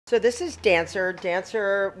So this is Dancer.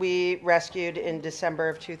 Dancer we rescued in December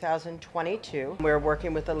of 2022. We're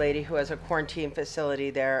working with a lady who has a quarantine facility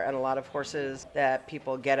there and a lot of horses that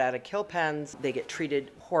people get out of kill pens. They get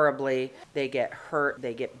treated horribly. They get hurt.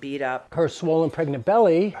 They get beat up. Her swollen pregnant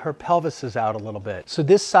belly, her pelvis is out a little bit. So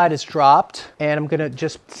this side is dropped and I'm gonna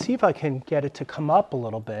just see if I can get it to come up a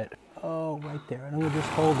little bit. Oh, right there. And I'm gonna just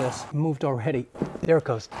hold this. Moved already. There it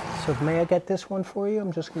goes. So may I get this one for you?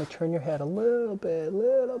 I'm just gonna turn your head a little bit,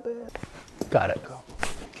 Got it. Go.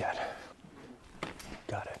 Got it.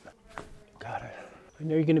 Got it. Got it. I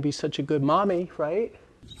know you're gonna be such a good mommy, right?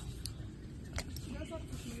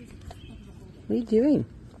 What are you doing?